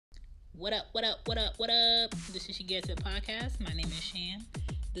What up, what up, what up, what up? This is She Gets It podcast. My name is Shan.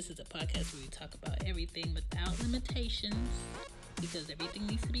 This is a podcast where we talk about everything without limitations because everything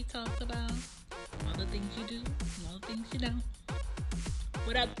needs to be talked about. All the things you do and all the things you don't.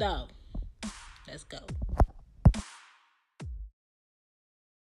 What up, though? Let's go.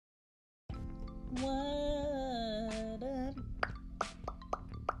 What up?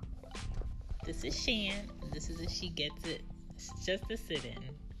 This is Shan. This is a She Gets It. It's just a sit-in.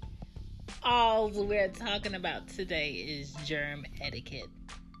 All we're talking about today is germ etiquette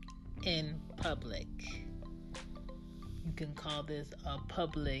in public. You can call this a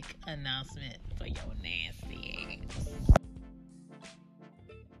public announcement for your nasty ass.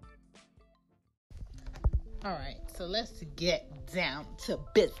 Alright, so let's get down to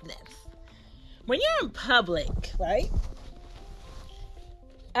business. When you're in public, right?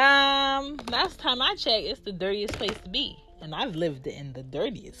 Last time I checked, it's the dirtiest place to be. And I've lived in the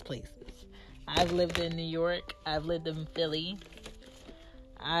dirtiest places. I've lived in New York. I've lived in Philly.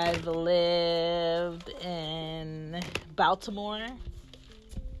 I've lived in Baltimore.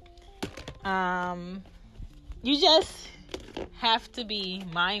 You just have to be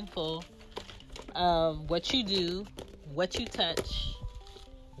mindful of what you do, what you touch,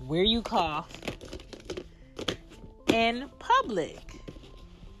 where you cough in public.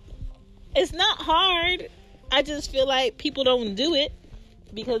 It's not hard. I just feel like people don't do it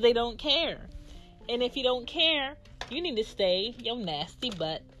because they don't care. And if you don't care, you need to stay your nasty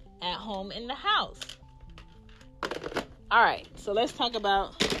butt at home in the house. All right, so let's talk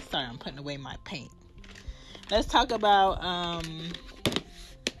about... Sorry, I'm putting away my paint. Let's talk about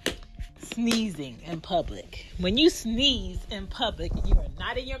sneezing in public. When you sneeze in public, you are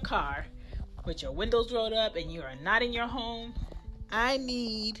not in your car with your windows rolled up and you are not in your home, I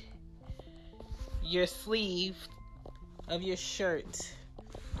need your sleeve of your shirt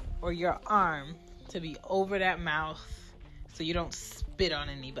or your arm to be over that mouth so you don't spit on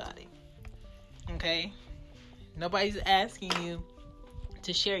anybody. Okay? Nobody's asking you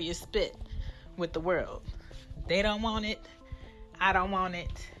to share your spit with the world. They don't want it. I don't want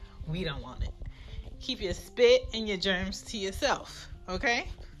it. We don't want it. Keep your spit and your germs to yourself. Okay?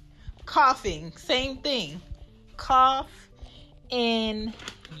 Coughing, same thing. Cough in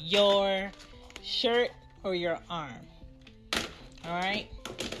your shirt or your arm. All right?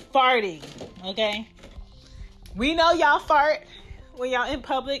 Farting, okay? We know y'all fart when y'all in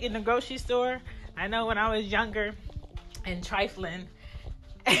public in the grocery store. I know when I was younger and trifling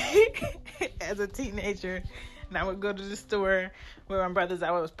as a teenager, and I would go to the store with my brothers,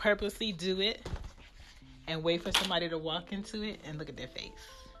 I would purposely do it and wait for somebody to walk into it and look at their face.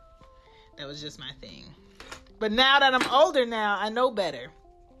 That was just my thing. But now that I'm older now, I know better.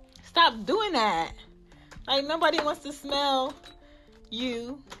 Stop doing that. Like, nobody wants to smell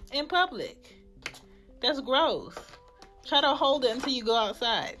you in public. That's gross. Try to hold it until you go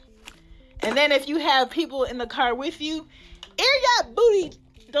outside. And then if you have people in the car with you, air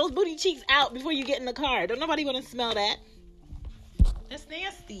those booty cheeks out before you get in the car. Don't nobody want to smell that. That's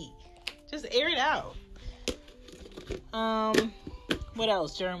nasty. Just air it out. What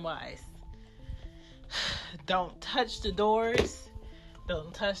else, germ-wise? Don't touch the doors.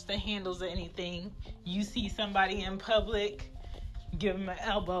 Don't touch the handles or anything. You see somebody in public, give them an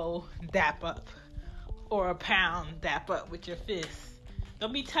elbow, dap up. Or a pound, dap up with your fist.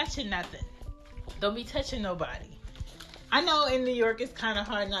 Don't be touching nothing. Don't be touching nobody. I know in New York it's kind of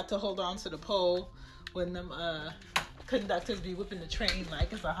hard not to hold on to the pole when them conductors be whipping the train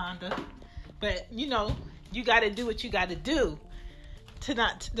like it's a Honda. But, you know, you got to do what you got to do.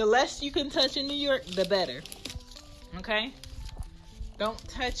 The less you can touch in New York, the better. Okay? Don't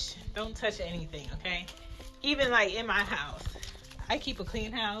touch anything, okay? Even like in my house. I keep a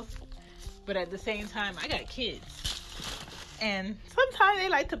clean house, but at the same time, I got kids. And sometimes they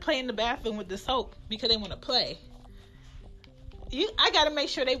like to play in the bathroom with the soap because they want to play. I got to make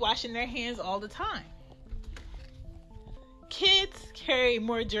sure they washing their hands all the time. Kids carry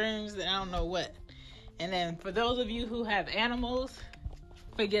more germs than I don't know what. And then for those of you who have animals,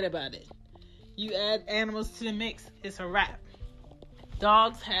 forget about it. You add animals to the mix, it's a wrap.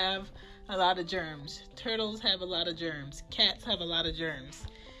 Dogs have a lot of germs. Turtles have a lot of germs. Cats have a lot of germs.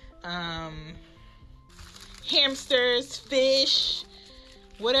 Hamsters, fish,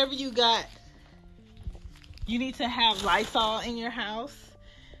 whatever you got. You need to have Lysol in your house.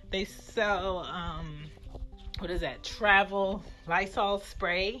 They sell, travel Lysol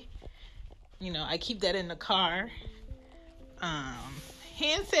spray. You know, I keep that in the car.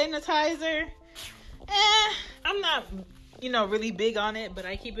 Hand sanitizer. I'm not, really big on it, but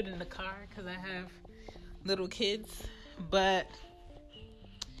I keep it in the car because I have little kids. But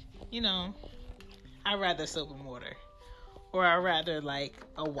I'd rather soap and water. Or I'd rather like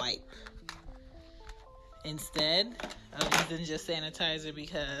a wipe instead of using just sanitizer,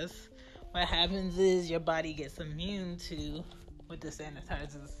 because what happens is your body gets immune to what the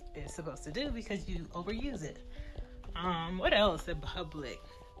sanitizer is supposed to do because you overuse it. What else in public?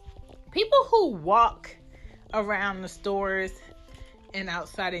 People who walk around the stores and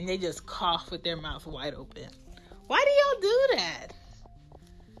outside and they just cough with their mouth wide open. Why do y'all do that?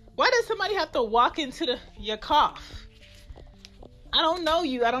 Why does somebody have to walk into your cough? I don't know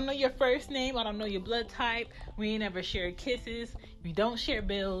you. I don't know your first name. I don't know your blood type. We ain't ever shared kisses. We don't share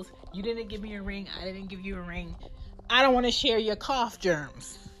bills. You didn't give me a ring. I didn't give you a ring. I don't want to share your cough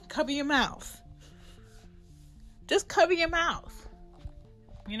germs. Cover your mouth. Just cover your mouth.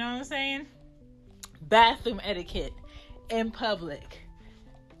 You know what I'm saying? Bathroom etiquette in public.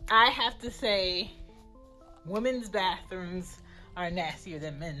 I have to say, women's bathrooms are nastier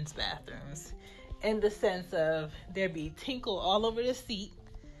than men's bathrooms, in the sense of there be tinkle all over the seat,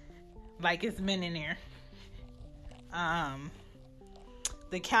 like it's men in there.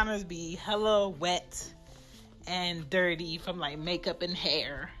 The counters be hella wet and dirty from like makeup and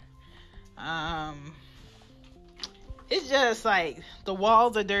hair. It's just like the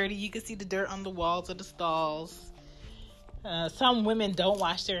walls are dirty. You can see the dirt on the walls of the stalls. Some women don't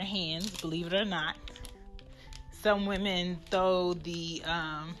wash their hands, believe it or not. Some women throw the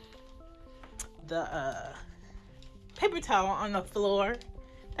paper towel on the floor.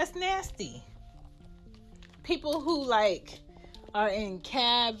 That's nasty. People who like are in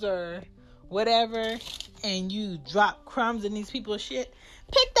cabs or whatever and you drop crumbs in these people's shit,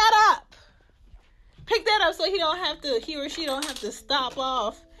 pick that up. Pick that up so he or she don't have to stop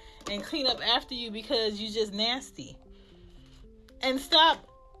off and clean up after you because you just nasty. And stop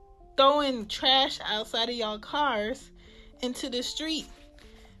throwing trash outside of y'all cars into the street.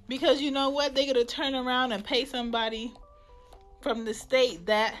 Because you know what? They're going to turn around and pay somebody from the state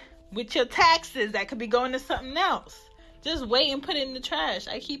that, with your taxes, that could be going to something else. Just wait and put it in the trash.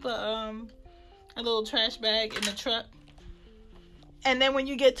 I keep a little trash bag in the truck. And then when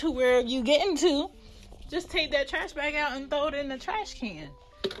you get to where you getting to, just take that trash bag out and throw it in the trash can.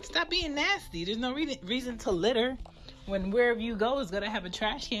 Stop being nasty. There's no reason to litter. When wherever you go is going to have a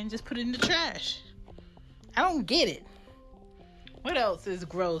trash can, just put it in the trash. I don't get it. What else is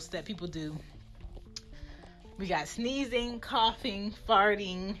gross that people do? We got sneezing, coughing,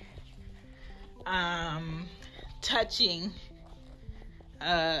 farting, touching.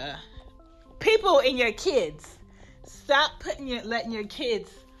 People and your kids. Stop letting your kids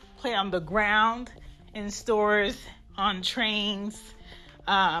play on the ground, in stores, on trains,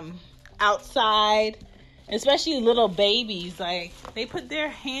 outside. Especially little babies, like, they put their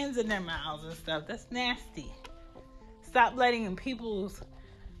hands in their mouths and stuff. That's nasty. Stop letting people's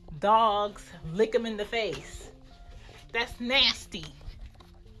dogs lick them in the face. That's nasty.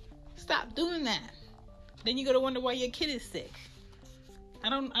 Stop doing that. Then you gotta wonder why your kid is sick. I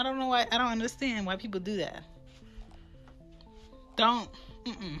don't know why. I don't understand why people do that.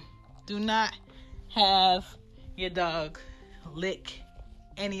 Do not have your dog lick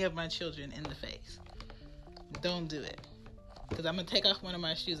any of my children in the face. Don't do it. Because I'm going to take off one of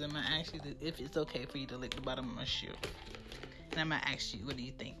my shoes and I'm going to ask you if it's okay for you to lick the bottom of my shoe. And I'm going to ask you, what do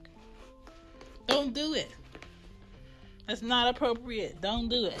you think? Don't do it. That's not appropriate. Don't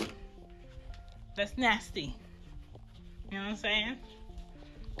do it. That's nasty. You know what I'm saying?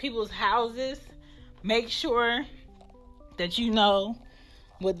 People's houses, make sure that you know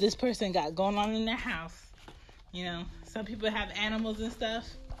what this person got going on in their house. You know, some people have animals and stuff.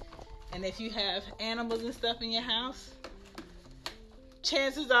 And if you have animals and stuff in your house,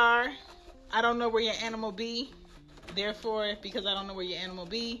 chances are, I don't know where your animal be. Therefore, because I don't know where your animal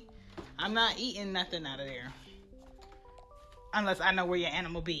be, I'm not eating nothing out of there. Unless I know where your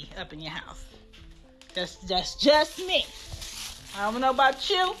animal be up in your house. That's just me. I don't know about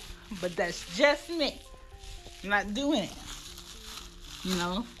you, but that's just me. I'm not doing it. You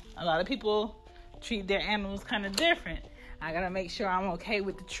know, a lot of people treat their animals kind of different. I gotta make sure I'm okay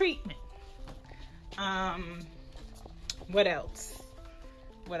with the treatment. What else?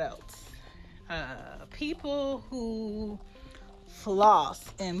 People who floss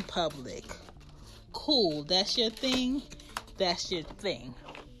in public. Cool, that's your thing. That's your thing.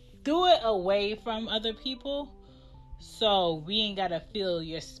 Do it away from other people so we ain't gotta feel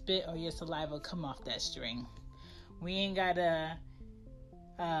your spit or your saliva come off that string. We ain't gotta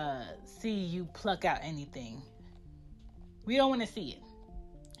see you pluck out anything. We don't want to see it.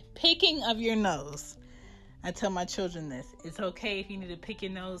 Picking of your nose. I tell my children this. It's okay if you need to pick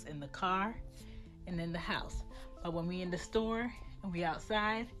your nose in the car and in the house. But when we in the store and we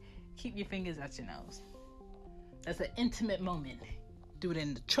outside, keep your fingers out your nose. That's an intimate moment. Do it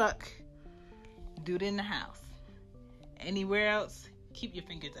in the truck. Do it in the house. Anywhere else, keep your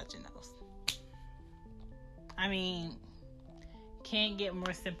fingers out your nose. I mean, can't get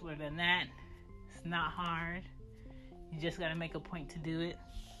more simpler than that. It's not hard. You just got to make a point to do it.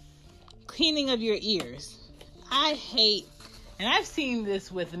 Cleaning of your ears. I hate, and I've seen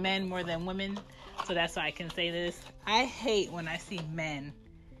this with men more than women, so that's why I can say this. I hate when I see men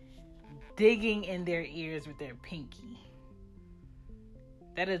digging in their ears with their pinky.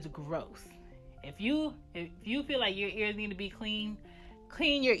 That is gross. If you feel like your ears need to be clean,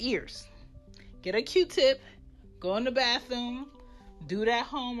 clean your ears. Get a Q-tip, go in the bathroom, do it at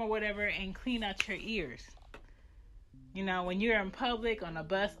home or whatever, and clean out your ears. You know, when you're in public, on a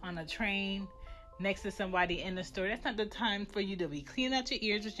bus, on a train, next to somebody in the store, that's not the time for you to be cleaning out your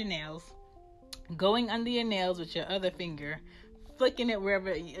ears with your nails, going under your nails with your other finger, flicking it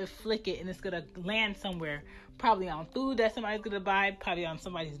wherever you flick it, and it's going to land somewhere. Probably on food that somebody's going to buy, probably on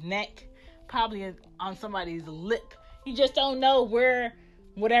somebody's neck, probably on somebody's lip. You just don't know where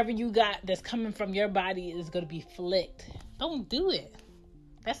whatever you got that's coming from your body is going to be flicked. Don't do it.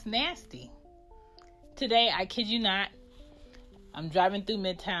 That's nasty. Today, I kid you not, I'm driving through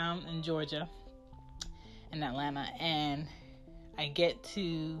Midtown in Georgia, in Atlanta, and I get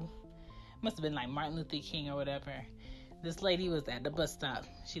to, must have been like Martin Luther King or whatever. This lady was at the bus stop.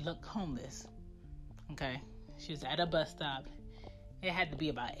 She looked homeless. Okay. She was at a bus stop. It had to be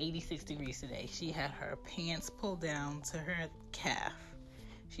about 86 degrees today. She had her pants pulled down to her calf.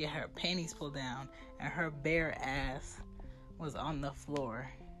 She had her panties pulled down, and her bare ass was on the floor,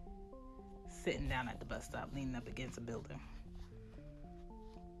 sitting down at the bus stop, leaning up against a building.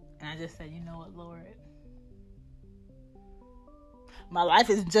 And I just said, you know what, Lord? My life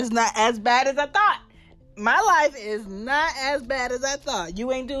is just not as bad as I thought. My life is not as bad as I thought.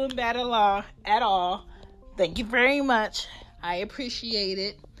 You ain't doing bad at all. Thank you very much. I appreciate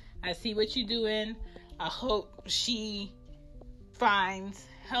it. I see what you're doing. I hope she finds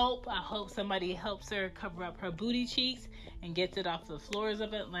help. I hope somebody helps her cover up her booty cheeks and gets it off the floors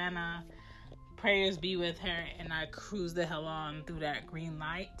of Atlanta. Prayers be with her, and I cruise the hell on through that green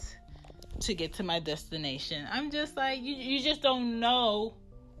light to get to my destination. I'm just like, you just don't know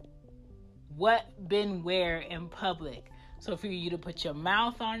what been where in public. So for you to put your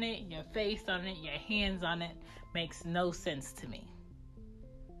mouth on it, your face on it, your hands on it, makes no sense to me.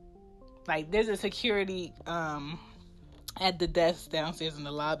 Like, there's a security at the desk downstairs in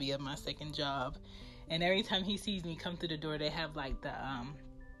the lobby of my second job, and every time he sees me come through the door, they have like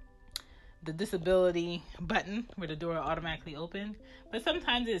the disability button where the door will automatically open, but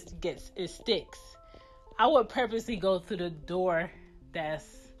sometimes it sticks. I would purposely go through the door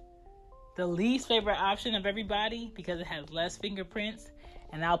that's the least favorite option of everybody because it has less fingerprints,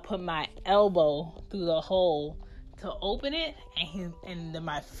 and I'll put my elbow through the hole to open it, and then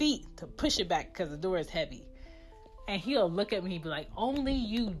my feet to push it back because the door is heavy. And he'll look at me and be like, only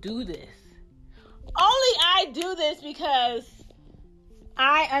you do this. Only I do this because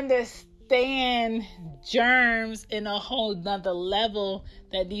I understand germs in a whole nother level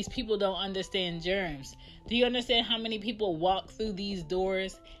that these people don't understand germs. Do you understand how many people walk through these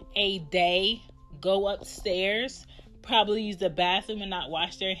doors a day, go upstairs, probably use the bathroom and not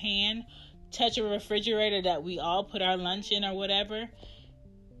wash their hand, touch a refrigerator that we all put our lunch in or whatever,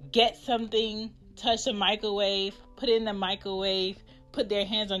 get something, touch a microwave, put it in the microwave, put their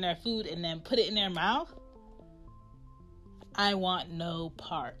hands on their food, and then put it in their mouth? I want no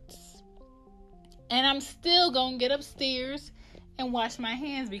parts. And I'm still gonna get upstairs and wash my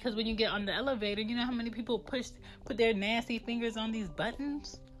hands, because when you get on the elevator, you know how many people put their nasty fingers on these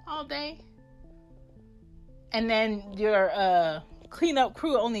buttons all day? And then your cleanup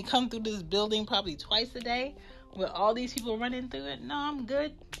crew only come through this building probably twice a day with all these people running through it. No, I'm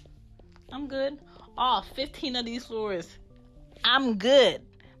good. All 15 of these floors, I'm good.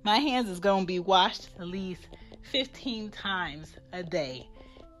 My hands is going to be washed at least 15 times a day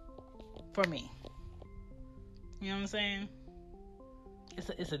for me. You know what I'm saying?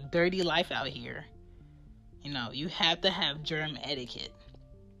 It's a dirty life out here. You know, you have to have germ etiquette.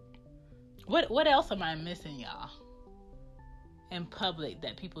 What else am I missing, y'all? In public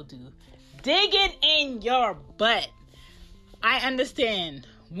that people do? Digging in your butt. I understand.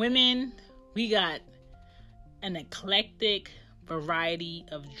 Women, we got an eclectic variety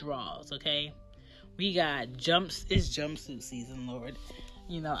of draws, okay? We got it's jumpsuit season, Lord.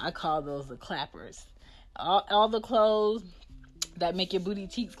 You know, I call those the clappers. All the clothes that make your booty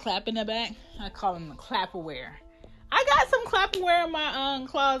cheeks clap in the back, I call them the clapperwear. I got some clapperwear in my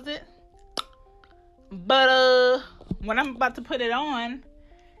closet. But when I'm about to put it on,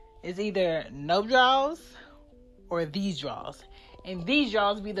 It's either no drawers or these drawers. And these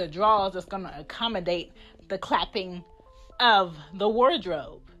drawers be the drawers that's going to accommodate the clapping of the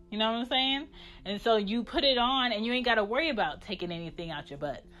wardrobe. You know what I'm saying? And so you put it on and you ain't got to worry about taking anything out your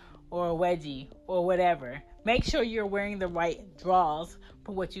butt or a wedgie or whatever. Make sure you're wearing the right drawers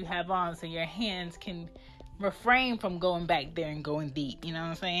for what you have on so your hands can refrain from going back there and going deep. You know what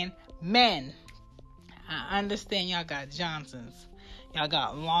I'm saying? Men, I understand y'all got Johnsons. Y'all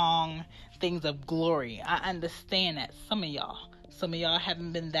got long things of glory. I understand that. Some of y'all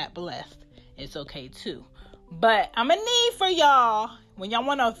haven't been that blessed. It's okay too. But I'm going to need for y'all, when y'all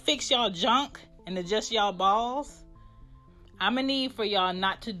want to fix y'all junk and adjust y'all balls, I'm going to need for y'all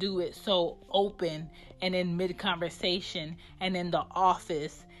not to do it so open and in mid-conversation and in the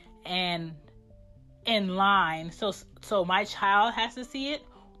office and in line. So my child has to see it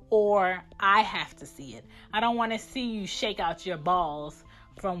or I have to see it. I don't want to see you shake out your balls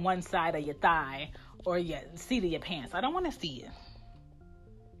from one side of your thigh or your seat of your pants. I don't want to see it.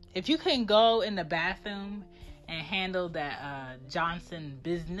 If you can go in the bathroom and handle that Johnson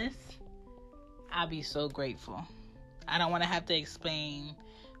business, I'll be so grateful. I don't want to have to explain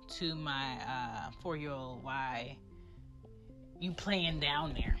to my 4-year-old why you playing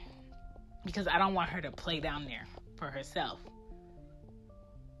down there. Because I don't want her to play down there for herself.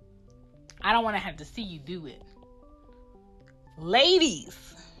 I don't want to have to see you do it.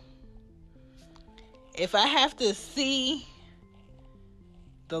 Ladies, if I have to see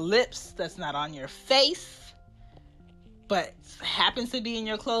the lips that's not on your face, but happens to be in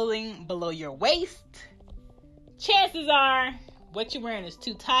your clothing below your waist, chances are what you're wearing is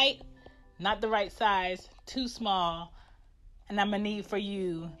too tight, not the right size, too small, and I'm going to need for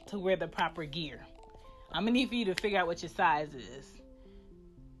you to wear the proper gear. I'm going to need for you to figure out what your size is.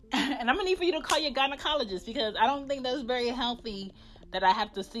 And I'm going to need for you to call your gynecologist because I don't think that's very healthy that I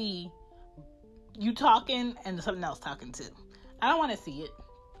have to see you talking and something else talking too. I don't want to see it.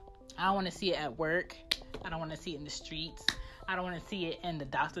 I don't want to see it at work. I don't want to see it in the streets. I don't want to see it in the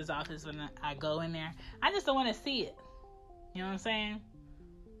doctor's office when I go in there. I just don't want to see it. You know what I'm saying?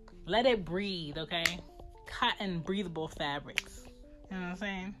 Let it breathe, okay? Cotton breathable fabrics. You know what I'm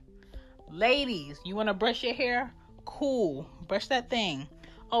saying? Ladies, you want to brush your hair? Cool. Brush that thing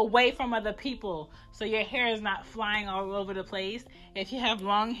away from other people so your hair is not flying all over the place. If you have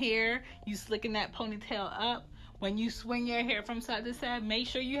long hair, you slicking that ponytail up. When you swing your hair from side to side, make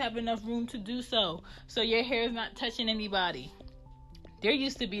sure you have enough room to do so your hair is not touching anybody. There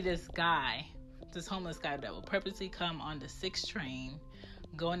used to be this homeless guy that would purposely come on the 6 train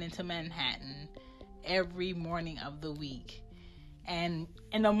going into Manhattan every morning of the week. And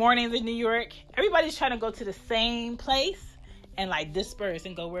in the mornings in New York, everybody's trying to go to the same place and like disperse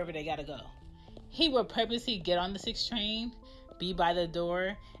and go wherever they gotta go. He would purposely get on the 6 train, be by the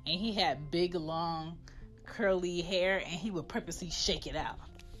door, and he had big, long, curly hair, and he would purposely shake it out.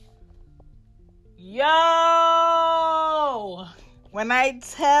 Yo! When I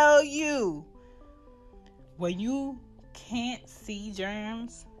tell you, when you can't see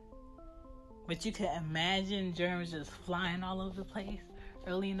germs, but you can imagine germs just flying all over the place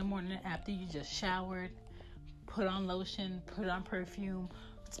early in the morning after you just showered, put on lotion, put on perfume,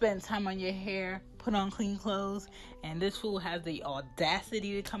 spend time on your hair, put on clean clothes, and this fool has the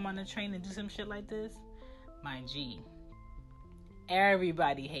audacity to come on the train and do some shit like this. My G.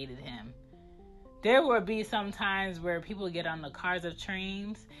 Everybody hated him. There would be some times where people get on the cars of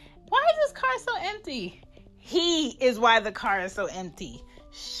trains. Why is this car so empty? He is why the car is so empty.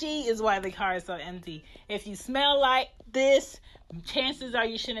 She is why the car is so empty. If you smell like this, chances are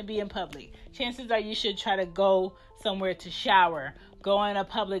you shouldn't be in public. Chances are you should try to go somewhere to shower, go in a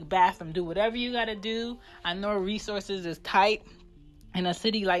public bathroom, do whatever you got to do. I know resources is tight in a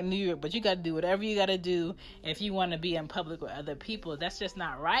city like New York, but you got to do whatever you got to do if you want to be in public with other people. That's just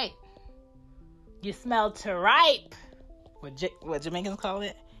not right. You smell too ripe. What Jamaicans call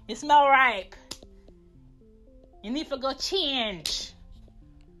it? You smell ripe. You need to go change.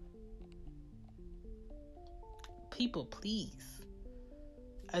 People, please.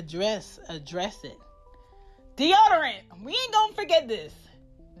 Address it. Deodorant. We ain't gonna forget this.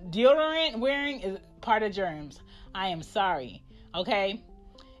 Deodorant wearing is part of germs. I am sorry. Okay?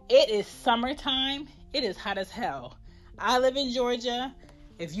 It is summertime. It is hot as hell. I live in Georgia.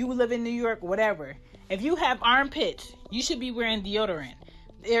 If you live in New York, whatever. If you have armpits, you should be wearing deodorant.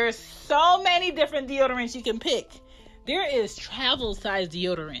 There's so many different deodorants you can pick. There is travel size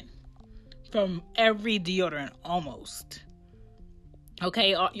deodorant from every deodorant almost.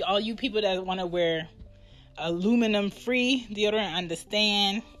 Okay, all you people that want to wear aluminum free deodorant,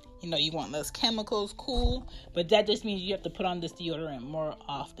 understand You want less chemicals, cool. But that just means you have to put on this deodorant more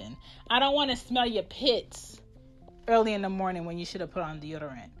often. I don't want to smell your pits early in the morning when you should have put on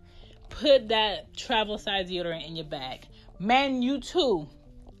deodorant. Put that travel size deodorant in your bag. Men, you too.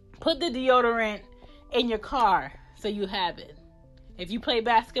 Put the deodorant in your car so you have it. If you play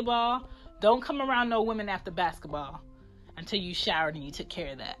basketball, don't come around no women after basketball until you showered and you took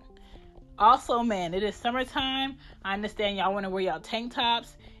care of that. Also, man, it is summertime. I understand y'all want to wear y'all tank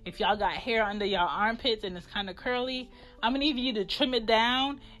tops. If y'all got hair under y'all armpits and it's kind of curly, I'm going to need you to trim it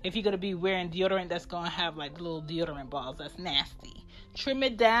down if you're going to be wearing deodorant that's going to have like little deodorant balls. That's nasty. Trim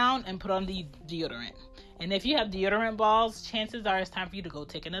it down and put on the deodorant. And if you have deodorant balls, chances are it's time for you to go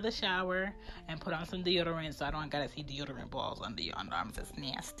take another shower and put on some deodorant so I don't got to see deodorant balls under your underarms. That's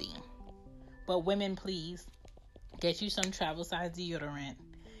nasty. But women, please, get you some travel size deodorant.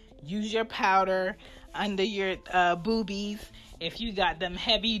 Use your powder under your boobies. If you got them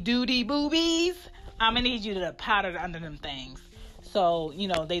heavy duty boobies, I'm going to need you to powder under them things. So,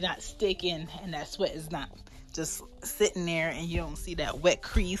 they not sticking and that sweat is not just sitting there and you don't see that wet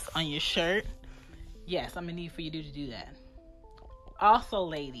crease on your shirt. Yes, I'm going to need for you to do that. Also,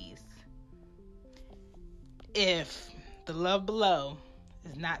 ladies, if the Love Below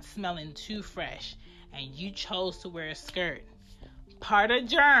is not smelling too fresh and you chose to wear a skirt, part of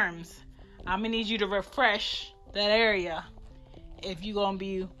germs, I'm going to need you to refresh that area if you're going to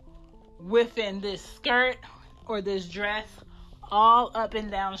be whiffing this skirt or this dress all up and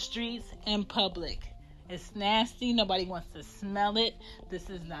down streets in public. It's nasty. Nobody wants to smell it. This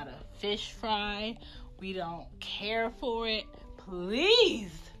is not a fish fry. We don't care for it.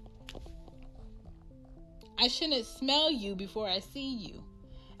 Please. I shouldn't smell you before I see you.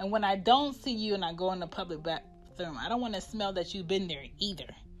 And when I don't see you and I go in the public bathroom, I don't want to smell that you've been there either.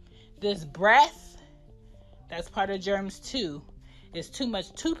 This breath, that's part of germs too. There's too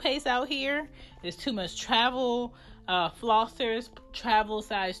much toothpaste out here. There's too much travel flossers, travel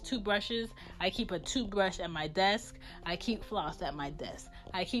size toothbrushes. I keep a toothbrush at my desk. I keep floss at my desk.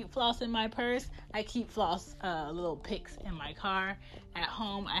 I keep floss in my purse. I keep floss little picks in my car. At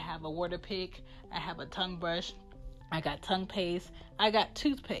home, I have a water pick. I have a tongue brush. I got tongue paste. I got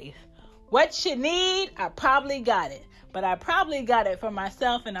toothpaste. What you need, I probably got it. But I probably got it for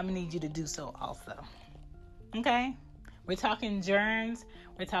myself, and I'm going to need you to do so also. Okay? We're talking germs.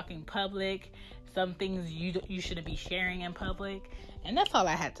 We're talking public. Some things you shouldn't be sharing in public. And that's all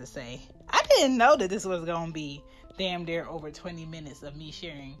I had to say. I didn't know that this was going to be damn near over 20 minutes of me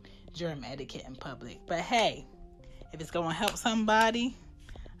sharing germ etiquette in public. But hey, if it's going to help somebody,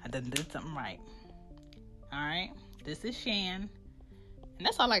 I done did something right. All right? This is Shan. And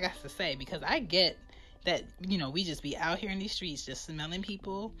that's all I got to say, because I get that, we just be out here in these streets just smelling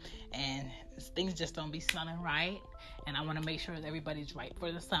people and things just don't be smelling right. And I want to make sure that everybody's right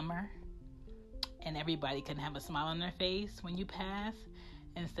for the summer and everybody can have a smile on their face when you pass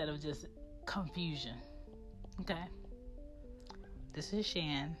instead of just confusion. Okay? This is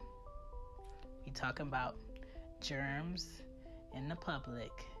Shan. We talking about germs in the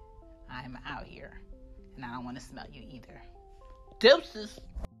public. I'm out here and I don't want to smell you either. Deuces.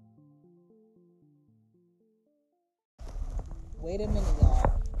 Wait a minute,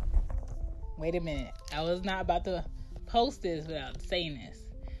 y'all. Wait a minute. I was not about to post this without saying this.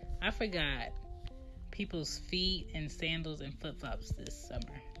 I forgot people's feet and sandals and flip-flops this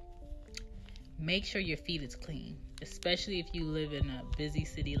summer. Make sure your feet is clean, especially if you live in a busy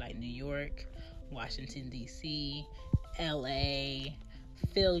city like New York, Washington, D.C., L.A.,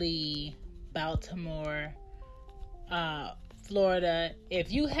 Philly, Baltimore, Florida.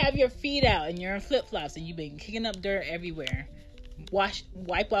 If you have your feet out and you're in flip-flops and you've been kicking up dirt everywhere,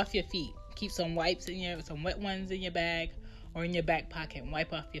 wipe off your feet. Keep some wipes some wet ones in your bag or in your back pocket and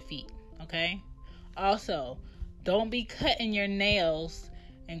wipe off your feet. Okay? Also, don't be cutting your nails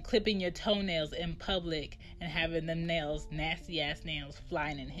and clipping your toenails in public and having them nails, nasty ass nails,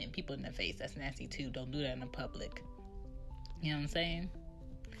 flying and hitting people in the face. That's nasty too. Don't do that in the public. You know what I'm saying?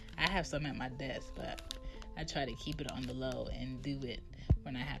 I have some at my desk, but I try to keep it on the low and do it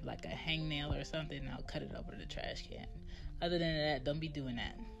when I have like a hangnail or something, and I'll cut it over the trash can. Other than that, don't be doing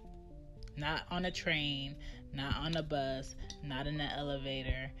that. Not on a train, not on a bus, not in the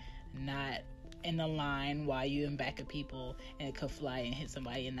elevator, not in the line while you're in back of people and it could fly and hit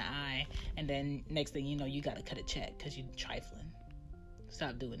somebody in the eye, and then next thing you know, you gotta cut a check because you're trifling.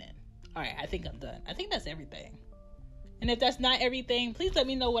 Stop doing it. Alright, I think I'm done. I think that's everything. And if that's not everything, please let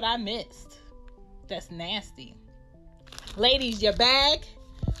me know what I missed. That's nasty. Ladies, your bag,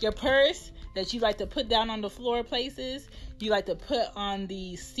 your purse that you like to put down on the floor places, you like to put on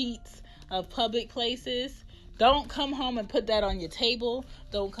the seats of public places, Don't come home and put that on your table.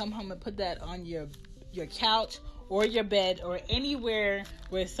 Don't come home and put that on your couch or your bed or anywhere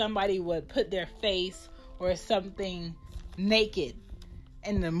where somebody would put their face or something naked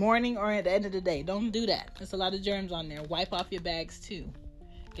in the morning or at the end of the day. Don't do that. There's a lot of germs on there. Wipe off your bags too.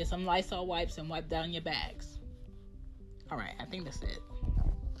 Get some Lysol wipes and wipe down your bags. All right, I think that's it.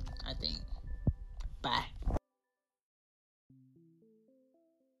 Bye.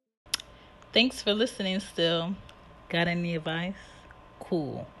 Thanks for listening still. Got any advice?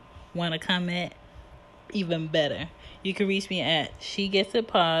 Cool. Want to comment? Even better. You can reach me at She Gets It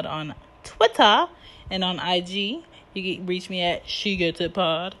Pod on Twitter and on IG. You can reach me at She Gets It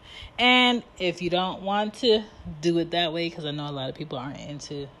Pod. And if you don't want to do it that way, because I know a lot of people aren't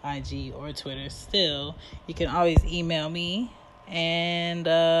into IG or Twitter still, you can always email me. And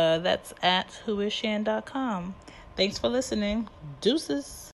that's at whoisshan.com. Thanks for listening. Deuces.